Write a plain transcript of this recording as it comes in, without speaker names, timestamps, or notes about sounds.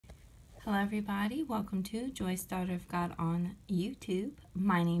Hello everybody, welcome to Joyce Daughter of God on YouTube.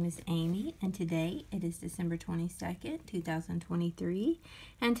 My name is Amy and today it is December 22nd, 2023,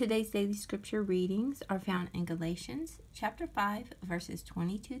 and today's daily scripture readings are found in Galatians chapter 5 verses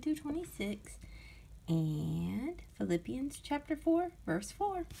 22 through 26 and Philippians chapter 4 verse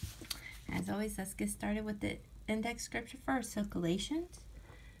 4. As always, let's get started with the index scripture first. So Galatians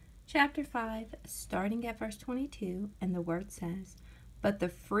chapter 5 starting at verse 22, and the word says, "But the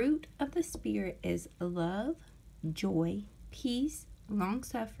fruit of the Spirit is love, joy, peace,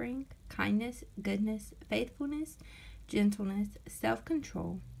 long-suffering, kindness, goodness, faithfulness, gentleness,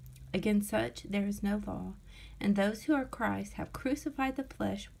 self-control. Against such there is no law. And those who are Christ have crucified the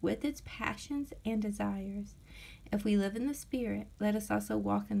flesh with its passions and desires. If we live in the Spirit, let us also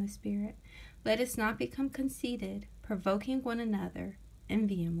walk in the Spirit. Let us not become conceited, provoking one another,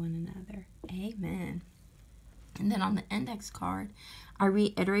 envying one another." Amen. And then on the index card, I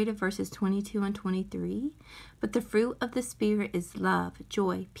reiterated verses 22 and 23. "But the fruit of the Spirit is love,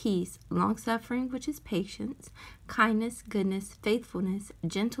 joy, peace, long-suffering, which is patience, kindness, goodness, faithfulness,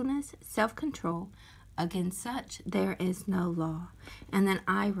 gentleness, self-control. Against such there is no law." And then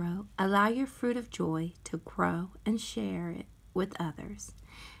I wrote, "Allow your fruit of joy to grow and share it with others."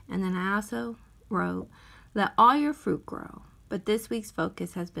 And then I also wrote, "Let all your fruit grow." But this week's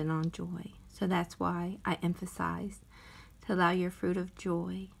focus has been on joy. So that's why I emphasized to allow your fruit of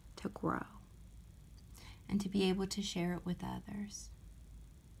joy to grow and to be able to share it with others.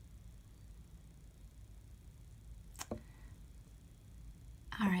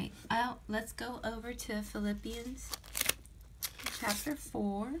 All right, well, let's go over to Philippians chapter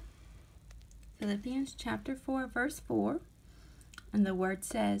 4. Philippians chapter 4, verse 4. And the word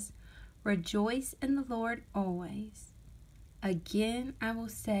says, "Rejoice in the Lord always. Again, I will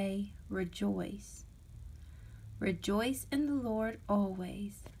say, rejoice. Rejoice in the Lord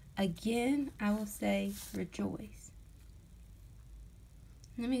always. Again, I will say, rejoice."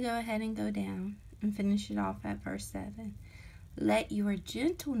 Let me go ahead and go down and finish it off at verse 7. "Let your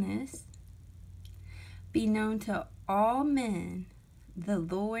gentleness be known to all men. The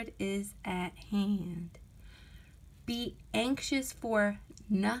Lord is at hand. Be anxious for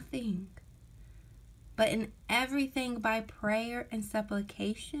nothing, but in everything by prayer and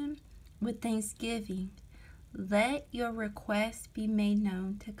supplication with thanksgiving, let your requests be made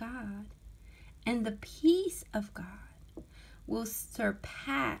known to God. And the peace of God which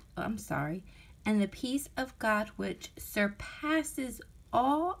surpasses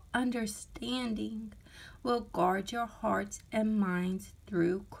all understanding will guard your hearts and minds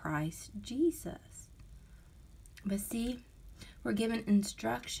through Christ Jesus." But see, we're given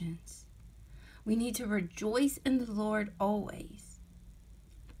instructions. We need to rejoice in the Lord always.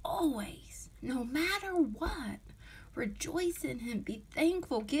 Always. No matter what. Rejoice in Him. Be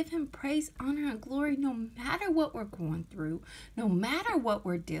thankful. Give Him praise, honor, and glory no matter what we're going through. No matter what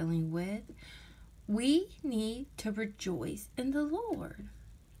we're dealing with. We need to rejoice in the Lord.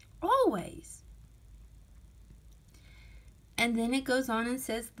 Always. And then it goes on and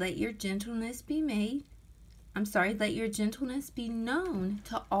says, let your gentleness be known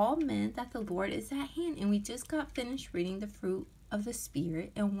to all men that the Lord is at hand. And we just got finished reading the fruit of the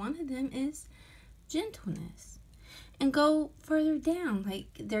Spirit, and one of them is gentleness. And go further down,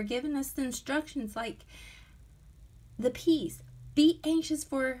 like they're giving us the instructions, like the peace. Be anxious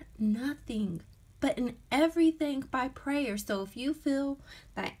for nothing, but in everything by prayer. So if you feel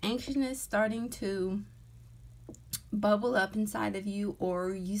that anxiousness starting to bubble up inside of you,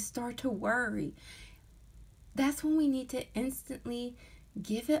 or you start to worry, that's when we need to instantly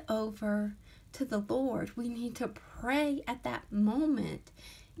give it over to the Lord. We need to pray at that moment.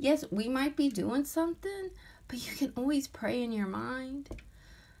 Yes, we might be doing something, but you can always pray in your mind.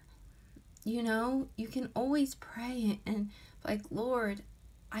 You know, you can always pray and like, "Lord,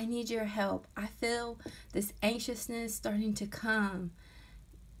 I need your help. I feel this anxiousness starting to come.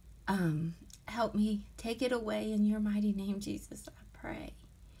 Help me. Take it away in your mighty name, Jesus, I pray."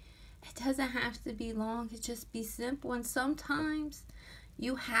 It doesn't have to be long. It just be simple. And sometimes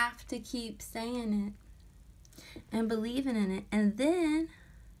you have to keep saying it and believing in it. And then,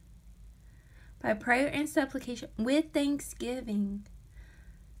 by prayer and supplication with thanksgiving,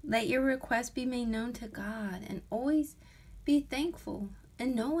 let your requests be made known to God. And always be thankful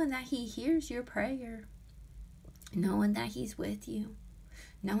and knowing that He hears your prayer. Knowing that He's with you.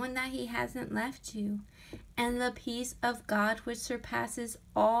 Knowing that He hasn't left you. And the peace of God which surpasses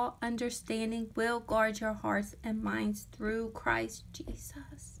all understanding will guard your hearts and minds through Christ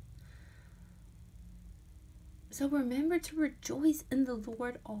Jesus. So remember to rejoice in the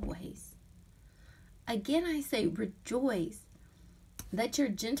Lord always. Again, I say rejoice. Let your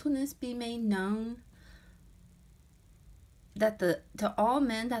gentleness be made known to all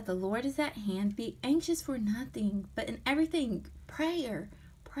men, that the Lord is at hand. Be anxious for nothing, but in everything prayer,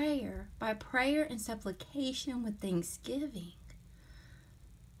 by prayer and supplication with thanksgiving.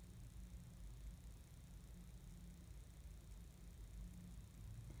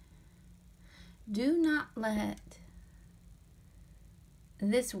 Do not let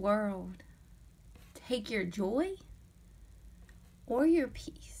this world take your joy or your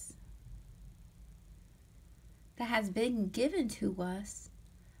peace that has been given to us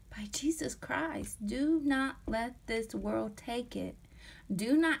by Jesus Christ. Do not let this world take it.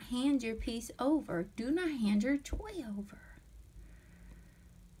 Do not hand your peace over. Do not hand your joy over.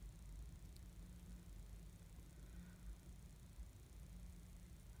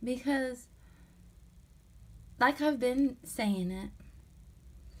 Because, like I've been saying it,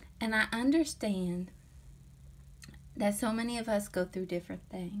 and I understand that so many of us go through different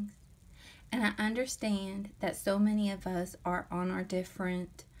things. And I understand that so many of us are on our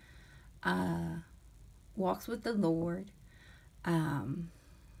different walks with the Lord.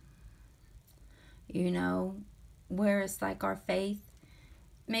 Where it's like our faith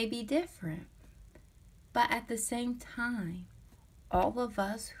may be different. But at the same time, all of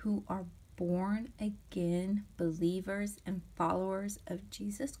us who are born again believers and followers of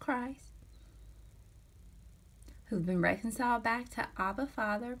Jesus Christ, who've been reconciled back to Abba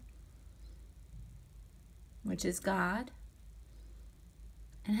Father, which is God,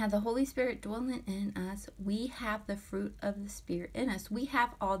 and have the Holy Spirit dwelling in us, we have the fruit of the Spirit in us. We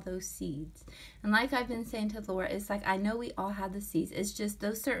have all those seeds. And like I've been saying to the Lord, it's like I know we all have the seeds. It's just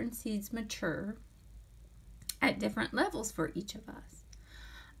those certain seeds mature at different levels for each of us.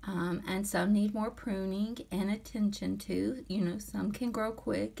 And some need more pruning and attention to. Some can grow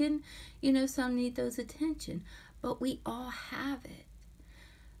quick and, some need those attention. But we all have it.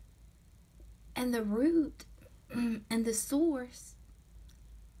 And the root and the source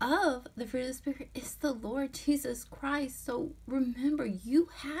of the fruit of the Spirit is the Lord Jesus Christ. So remember, you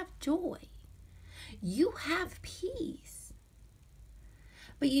have joy. You have peace.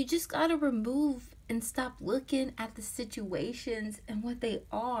 But you just got to remove and stop looking at the situations and what they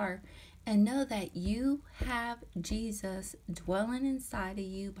are, and know that you have Jesus dwelling inside of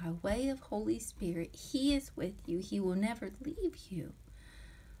you by way of Holy Spirit. He is with you. He will never leave you.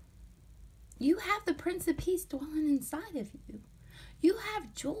 You have the Prince of Peace dwelling inside of you. You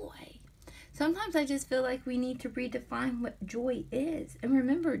have joy. Sometimes I just feel like we need to redefine what joy is. And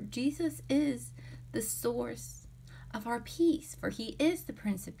remember, Jesus is the source of our peace, for He is the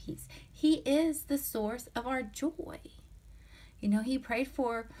Prince of Peace. He is the source of our joy. He prayed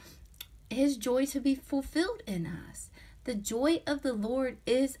for His joy to be fulfilled in us. The joy of the Lord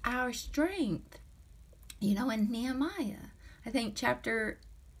is our strength. In Nehemiah, I think chapter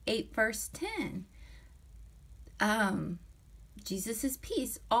 8, verse 10, Jesus is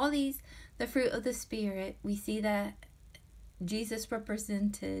peace. All these, the fruit of the Spirit, we see that Jesus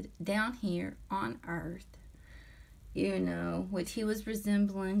represented down here on earth, which He was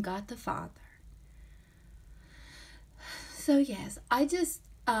resembling God the Father. So yes, I just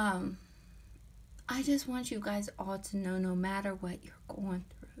want you guys all to know, no matter what you're going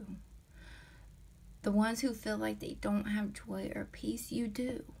through, the ones who feel like they don't have joy or peace, you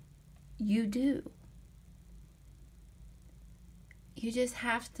do. You do. You just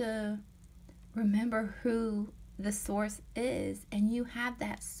have to remember who the source is, and you have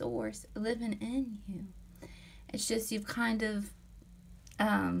that source living in you. It's just you've kind of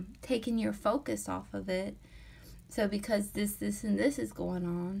taken your focus off of it. So because this, and this is going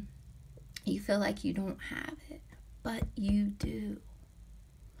on, you feel like you don't have it, but you do.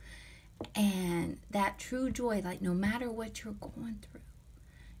 And that true joy, like no matter what you're going through,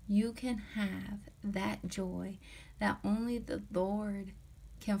 you can have that joy that only the Lord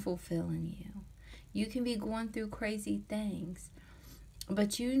can fulfill in you. You can be going through crazy things,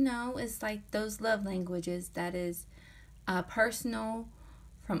 but it's like those love languages that is personal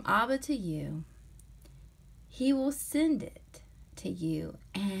from Abba to you. He will send it to you,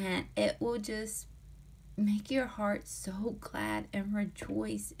 and it will just make your heart so glad and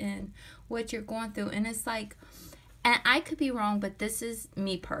rejoice in what you're going through. And it's like, and I could be wrong, but this is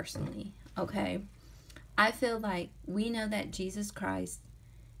me personally, okay? I feel like we know that Jesus Christ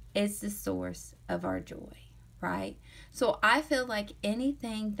is the source of our joy, right? So I feel like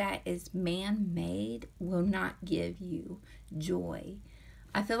anything that is man-made will not give you joy.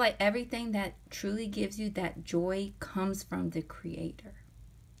 I feel like everything that truly gives you that joy comes from the Creator,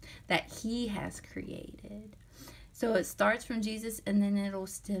 that He has created. So it starts from Jesus, and then it'll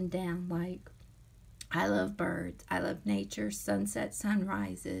stem down. Like I love birds. I love nature, sunset,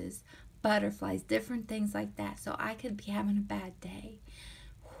 sunrises, butterflies, different things like that. So I could be having a bad day.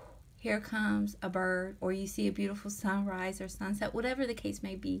 Here comes a bird, or you see a beautiful sunrise or sunset, whatever the case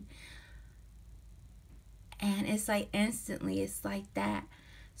may be. And it's like instantly, it's like that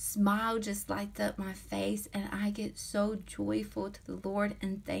smile just lights up my face, and I get so joyful to the Lord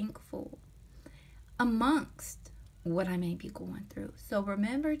and thankful amongst what I may be going through. So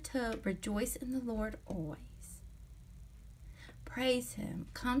remember to rejoice in the Lord always. Praise Him.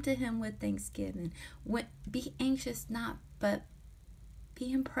 Come to Him with thanksgiving. Be anxious not, but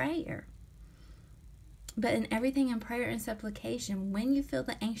be in prayer. But in everything in prayer and supplication, when you feel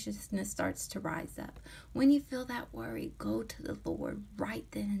the anxiousness starts to rise up, when you feel that worry, go to the Lord right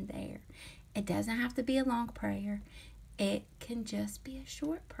then and there. It doesn't have to be a long prayer. It can just be a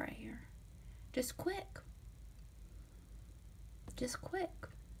short prayer. Just quick. Just quick.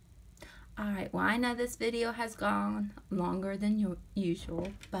 Alright, well, I know this video has gone longer than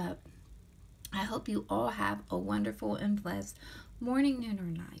usual, but I hope you all have a wonderful and blessed morning, noon, or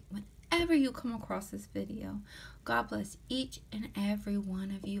night. Whenever you come across this video, God bless each and every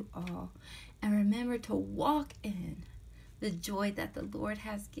one of you all. And remember to walk in the joy that the Lord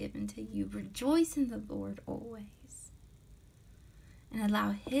has given to you. Rejoice in the Lord always. And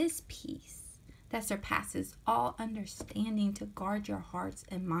allow His peace that surpasses all understanding to guard your hearts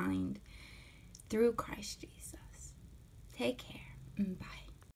and mind through Christ Jesus. Take care. Bye.